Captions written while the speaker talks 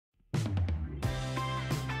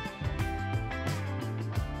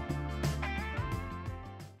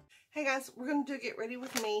Hey guys, we're going to do Get Ready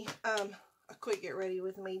With Me, a quick Get Ready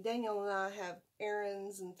With Me. Daniel and I have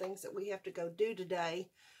errands and things that we have to go do today.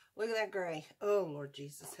 Look at that gray. Oh, Lord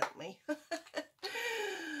Jesus, help me.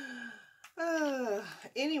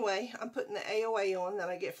 Anyway, I'm putting the AOA on that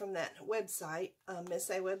I get from that website, Miss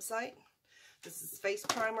A website. This is Face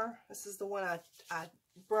Primer. This is the one I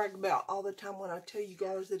brag about all the time when I tell you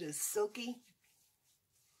guys it is silky.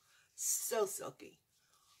 So silky.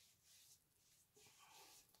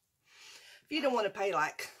 If you don't want to pay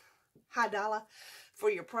like high dollar for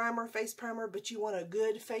your primer, face primer, but you want a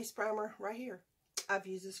good face primer, right here. I've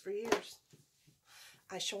used this for years.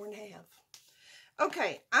 I sure have.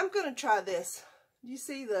 Okay, I'm going to try this. You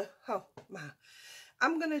see the, oh my.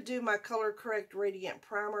 I'm going to do my Color Correct Radiant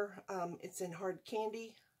Primer. It's in Hard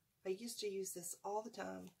Candy. I used to use this all the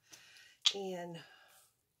time. And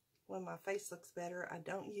when my face looks better, I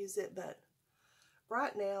don't use it, but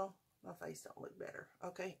right now, my face don't look better.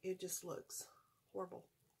 Okay, it just looks horrible.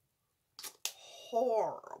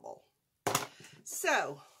 Horrible.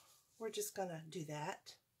 So, we're just going to do that.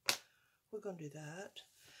 We're going to do that.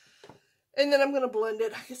 And then I'm going to blend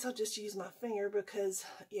it. I guess I'll just use my finger because,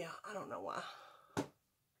 yeah, I don't know why.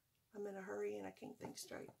 I'm in a hurry and I can't think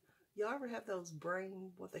straight. Y'all ever have those brain,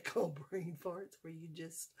 what they call brain farts, where you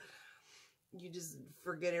just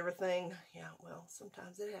forget everything? Yeah, well,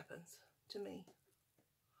 sometimes it happens to me.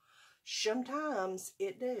 Sometimes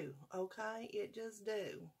it do, okay? It just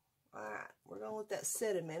do. Alright, we're going to let that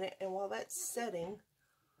set a minute. And while that's setting,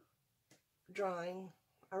 drying,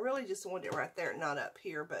 I really just wanted it right there, not up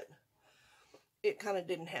here, but it kind of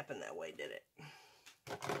didn't happen that way, did it?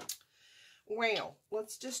 Well,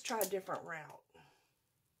 let's just try a different route.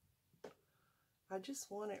 I just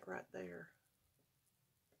want it right there.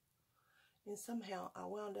 And somehow I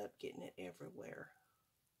wound up getting it everywhere.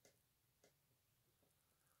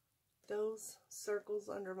 Those circles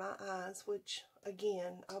under my eyes, which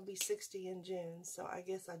again, I'll be 60 in June, so I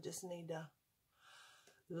guess I just need to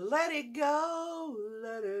let it go,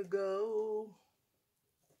 let it go.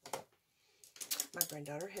 My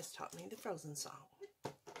granddaughter has taught me the Frozen song.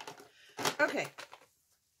 Okay,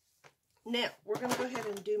 now we're going to go ahead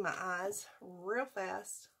and do my eyes real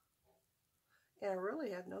fast. And I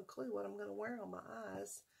really have no clue what I'm going to wear on my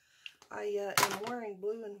eyes. I am wearing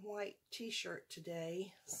blue and white t-shirt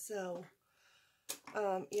today, so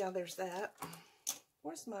yeah, there's that.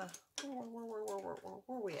 Where's my,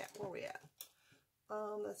 where we at? Where we at?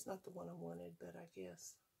 That's not the one I wanted, but I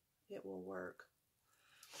guess it will work.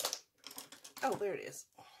 Oh, there it is.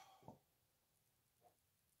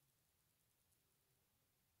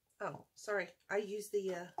 Oh, sorry. I used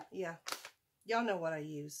the, yeah, y'all know what I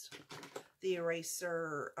used. The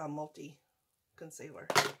Eraser Multi Concealer.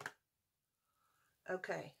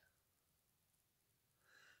 Okay.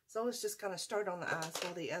 So let's just kind of start on the eyes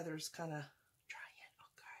while the others kind of dry it.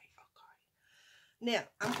 Okay, okay. Now,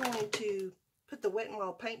 I'm going to put the Wet n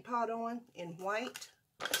Wild paint pot on in white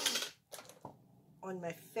on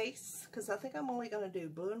my face, because I think I'm only going to do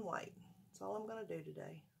blue and white. That's all I'm going to do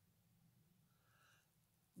today.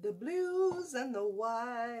 The blues and the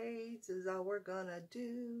whites is all we're going to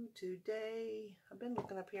do today. I've been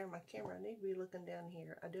looking up here in my camera. I need to be looking down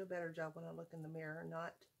here. I do a better job when I look in the mirror,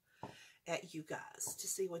 not at you guys, to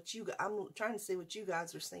see what you guys, I'm trying to see what you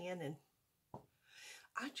guys are seeing, and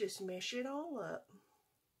I just mesh it all up.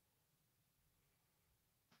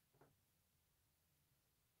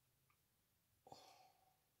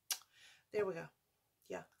 There we go.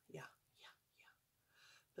 Yeah, yeah, yeah,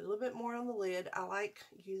 yeah. Put a little bit more on the lid. I like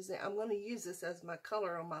using, I'm going to use this as my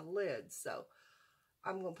color on my lid, so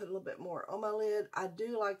I'm going to put a little bit more on my lid. I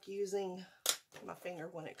do like using my finger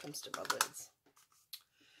when it comes to my lids.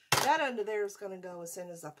 That under there is going to go as soon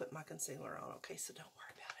as I put my concealer on, okay? So don't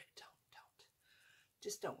worry about it. Don't.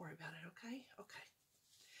 Just don't worry about it, okay?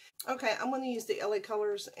 Okay. Okay, I'm going to use the LA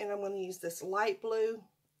Colors, and I'm going to use this light blue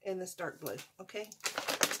and this dark blue, okay?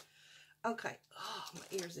 Okay. Oh,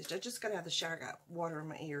 my ears itch. I just got out of the shower. I got water in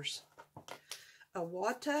my ears.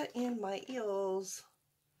 Water in my ears.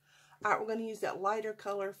 All right, we're going to use that lighter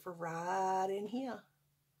color for right in here.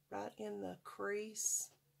 Right in the crease.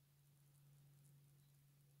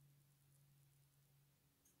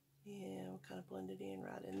 Yeah, we'll kind of blend it in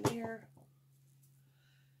right in there.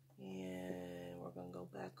 And we're going to go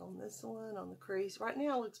back on this one, on the crease. Right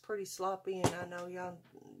now it looks pretty sloppy, and I know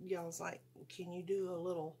y'all's like, can you do a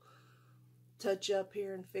little touch up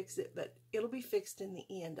here and fix it? But it'll be fixed in the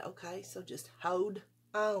end, okay? So just hold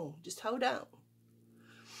on. Just hold on.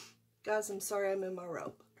 Guys, I'm sorry I'm in my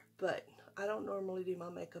robe, but I don't normally do my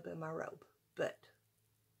makeup in my robe. But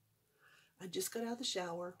I just got out of the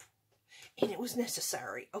shower. And it was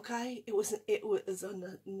necessary, okay? It was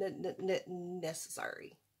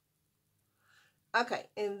necessary. Okay,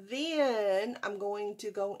 and then I'm going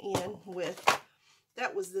to go in with,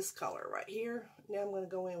 that was this color right here. Now I'm going to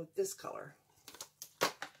go in with this color.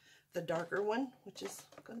 The darker one, which is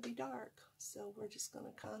going to be dark. So we're just going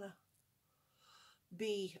to kind of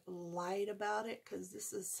be light about it, because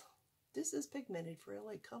this is pigmented for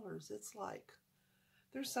LA colors. It's like,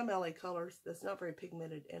 there's some LA colors that's not very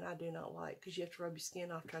pigmented, and I do not like, because you have to rub your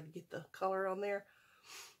skin off trying to get the color on there.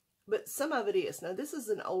 But some of it is. Now this is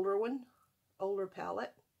an older one, older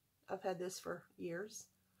palette. I've had this for years.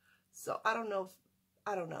 So I don't know.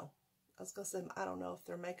 I was going to say, I don't know if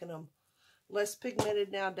they're making them less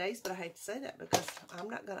pigmented nowadays, but I hate to say that, because I'm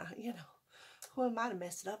not going to, you know, who am I to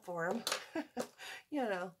mess it up for them? You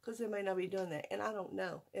know, because they may not be doing that, and I don't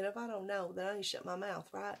know. And if I don't know, then I need to shut my mouth,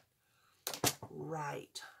 right?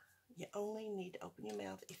 Right. You only need to open your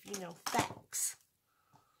mouth if you know facts.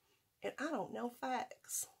 And I don't know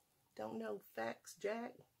facts. Don't know facts,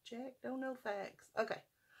 Jack. Jack, don't know facts. Okay.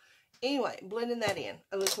 Anyway, blending that in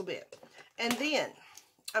a little bit. And then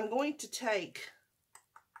I'm going to take,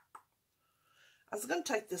 I was going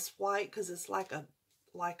to take this white, because it's like a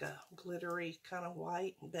glittery kind of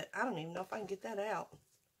white, but I don't even know if I can get that out.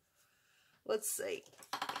 Let's see.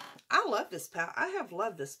 I love this palette. I have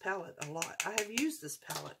loved this palette a lot. I have used this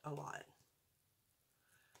palette a lot.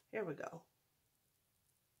 Here we go.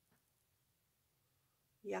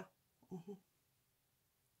 Yeah.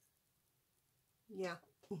 Yeah.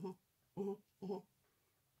 I'm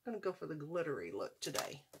going to go for the glittery look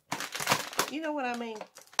today. You know what I mean?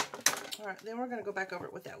 All right, then we're going to go back over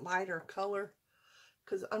it with that lighter color,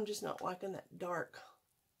 because I'm just not liking that dark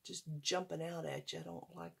just jumping out at you. I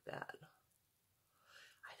don't like that.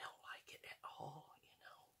 I don't like it at all, you know.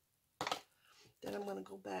 Then I'm going to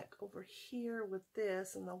go back over here with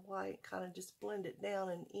this and the white, kind of just blend it down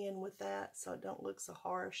and in with that so it don't look so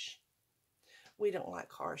harsh. We don't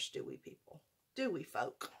like harsh, do we, people? Do we,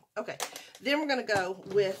 folk? Okay, then we're going to go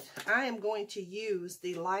with, I am going to use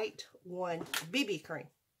the Light One BB cream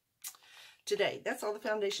today. That's all the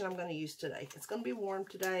foundation I'm going to use today. It's going to be warm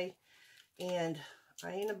today, and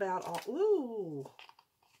I ain't about all, ooh.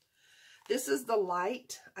 This is the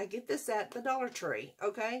Light. I get this at the Dollar Tree,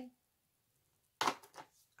 okay?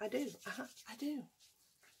 I do. I do.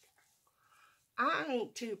 I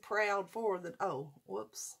ain't too proud for the, oh,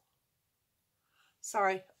 whoops.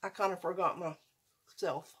 Sorry, I kind of forgot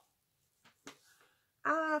myself.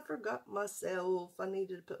 I forgot myself. I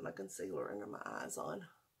needed to put my concealer under my eyes on.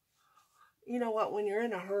 You know what? When you're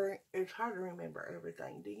in a hurry, it's hard to remember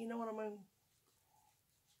everything. Do you know what I mean?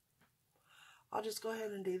 I'll just go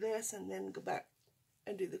ahead and do this and then go back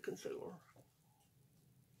and do the concealer.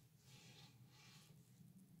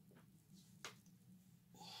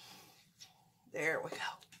 There we go.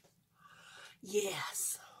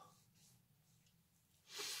 Yes.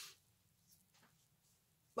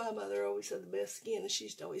 My mother always had the best skin, and she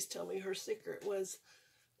used to always tell me her secret was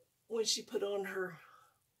when she put on her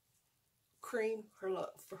cream, her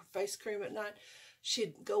face cream at night,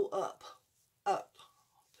 she'd go up,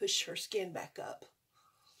 push her skin back up.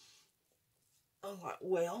 I'm like,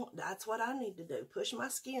 well, that's what I need to do, push my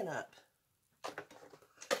skin up.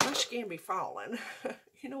 My skin be falling.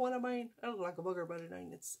 You know what I mean? I look like a booger, but it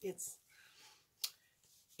ain't. It's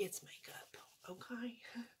makeup, okay?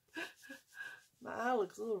 My eye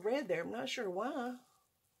looks a little red there. I'm not sure why.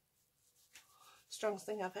 Strongest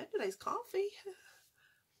thing I've had today is coffee.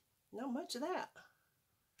 Not much of that.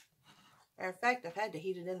 In fact, I've had to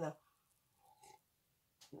heat it in the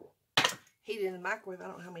microwave. I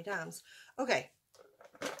don't know how many times. Okay.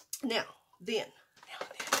 Now then,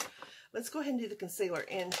 let's go ahead and do the concealer.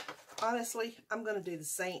 And honestly, I'm going to do the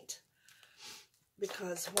Seint.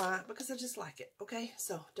 Because why? Because I just like it. Okay?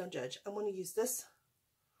 So don't judge. I'm going to use this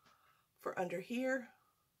for under here.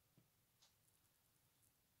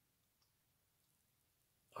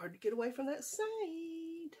 Hard to get away from that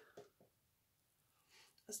Seint.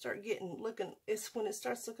 I start looking, it's when it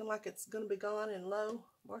starts looking like it's going to be gone and low.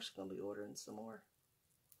 Marcia's going to be ordering some more.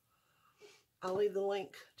 I'll leave the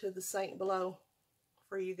link to the Seint below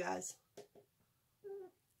for you guys.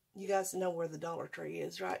 You guys know where the Dollar Tree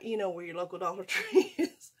is, right? You know where your local Dollar Tree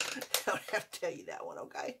is. I don't have to tell you that one,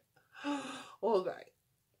 okay? Okay.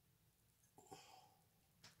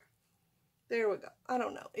 There we go. I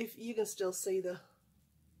don't know if you can still see the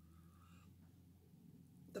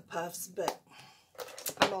puffs, but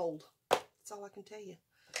I'm old. That's all I can tell you.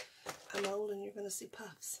 I'm old and you're going to see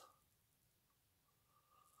puffs.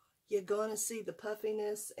 You're going to see the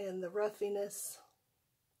puffiness and the ruffiness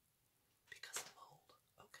because I'm old,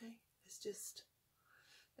 okay? It's just,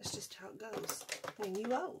 That's just how it goes when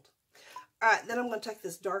you old. Alright, then I'm going to take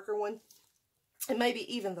this darker one, and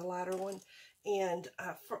maybe even the lighter one. And,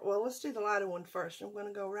 well, let's do the lighter one first. I'm going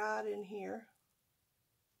to go right in here.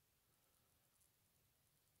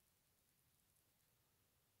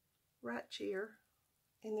 Right here.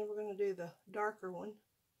 And then we're going to do the darker one.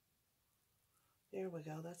 There we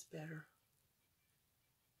go. That's better.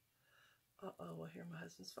 Uh-oh, I hear my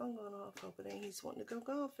husband's phone going off. Hope it ain't he's wanting to go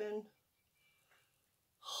golfing.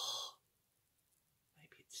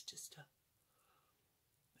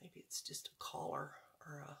 Maybe it's just a caller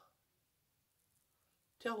or a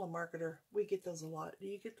telemarketer. We get those a lot. Do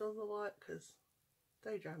you get those a lot? Because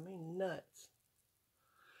they drive me nuts.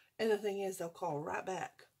 And the thing is, they'll call right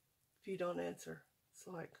back if you don't answer. It's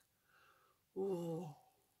like, ooh.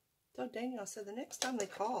 So Daniel said the next time they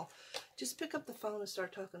call, just pick up the phone and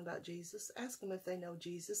start talking about Jesus. Ask them if they know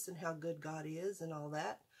Jesus and how good God is and all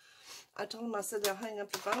that. I told them, I said, they'll hang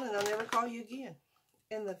up the phone and they'll never call you again.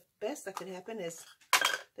 And the best that could happen is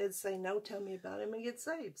they'd say, no, tell me about him, and get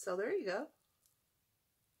saved. So there you go.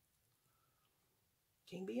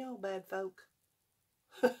 Can't be all bad folk.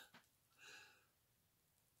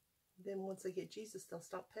 Then once they get Jesus, they'll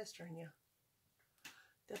stop pestering you.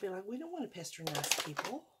 They'll be like, we don't want to pester nice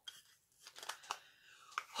people.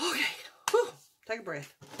 Okay. Whew. Take a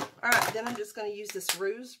breath. Alright, then I'm just going to use this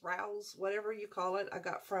rouse, whatever you call it. I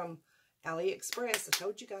got from AliExpress. I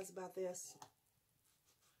told you guys about this.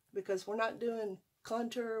 Because we're not doing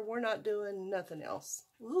contour. We're not doing nothing else.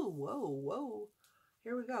 Ooh, whoa, whoa.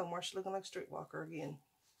 Here we go. Marsha looking like a streetwalker again.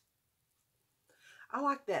 I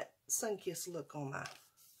like that sun-kissed look on my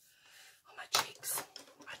cheeks.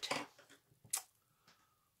 I do.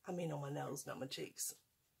 I mean on my nose, not my cheeks.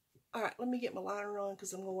 Alright, let me get my liner on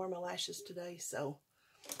because I'm going to wear my lashes today. So,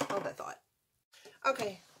 hold that thought.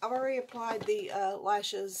 Okay, I've already applied the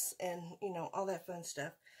lashes and, you know, all that fun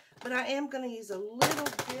stuff. But I am going to use a little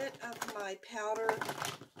bit of my powder.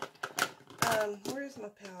 Where's my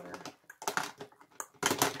powder?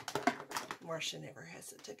 Marsha never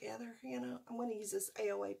has it together, you know. I'm going to use this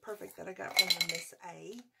AOA Perfect that I got from the Miss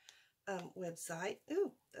A website.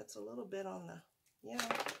 Ooh, that's a little bit on the, yeah.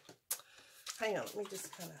 Hang on, let me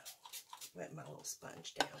just kind of wet my little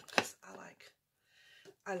sponge down because I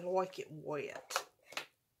like it wet.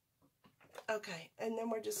 Okay, and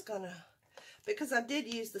then we're just going to, because I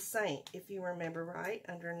did use the Seint, if you remember right,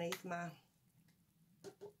 underneath my,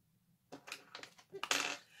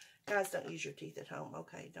 guys, don't use your teeth at home,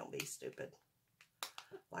 okay? Don't be stupid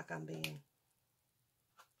like I'm being.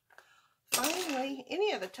 Finally,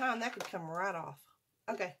 any other time, that could come right off.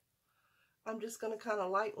 Okay, I'm just going to kind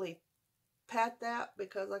of lightly pat that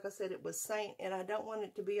because, like I said, it was Seint, and I don't want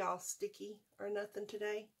it to be all sticky or nothing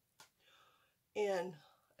today. And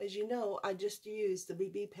as you know, I just used the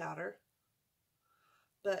BB powder.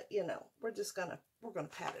 But, you know, we're gonna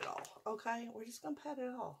pat it all, okay? We're just gonna pat it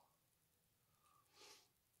all.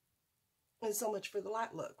 And so much for the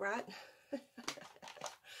light look, right?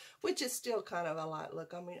 Which is still kind of a light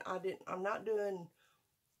look. I mean, I'm not doing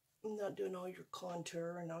all your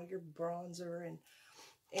contour and all your bronzer and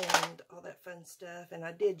all that fun stuff. And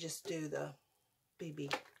I did just do the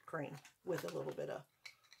BB cream with a little bit of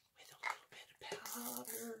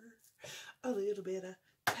powder. A little bit of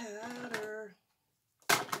powder.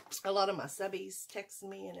 A lot of my subbies texted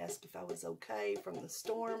me and asked if I was okay from the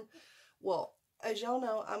storm. Well, as y'all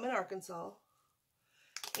know, I'm in Arkansas.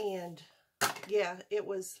 And yeah,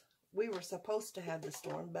 we were supposed to have the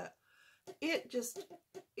storm, but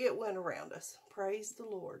it went around us. Praise the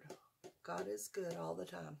Lord. God is good all the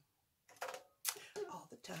time. All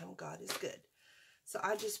the time, God is good. So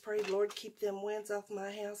I just prayed, Lord, keep them winds off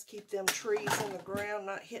my house, keep them trees in the ground,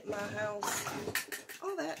 not hit my house,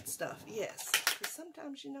 all that stuff, yes. Because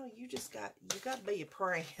sometimes, you know, you got to be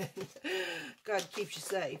praying. God keeps you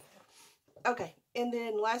safe. Okay, and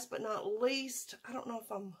then last but not least, I don't know if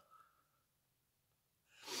I'm,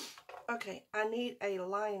 okay, I need a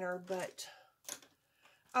liner, but,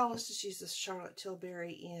 oh, let's just use this Charlotte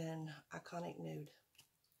Tilbury in Iconic Nude.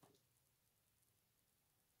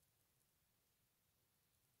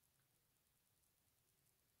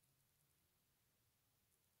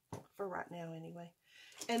 For right now, anyway.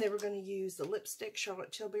 And then we're going to use the lipstick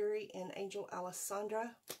Charlotte Tilbury in Angel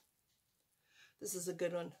Alessandra. This is a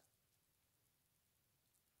good one.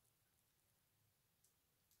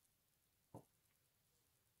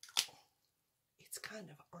 It's kind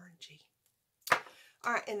of orangey.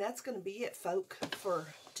 Alright, and that's going to be it, folk, for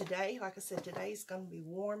today. Like I said, today's going to be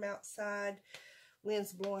warm outside.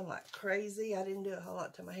 Wind's blowing like crazy. I didn't do a whole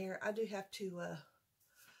lot to my hair. I do have to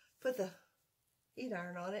put the heat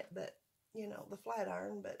iron on it, but, you know, the flat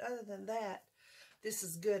iron. But other than that, this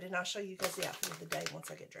is good, and I'll show you guys the outfit of the day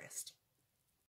once I get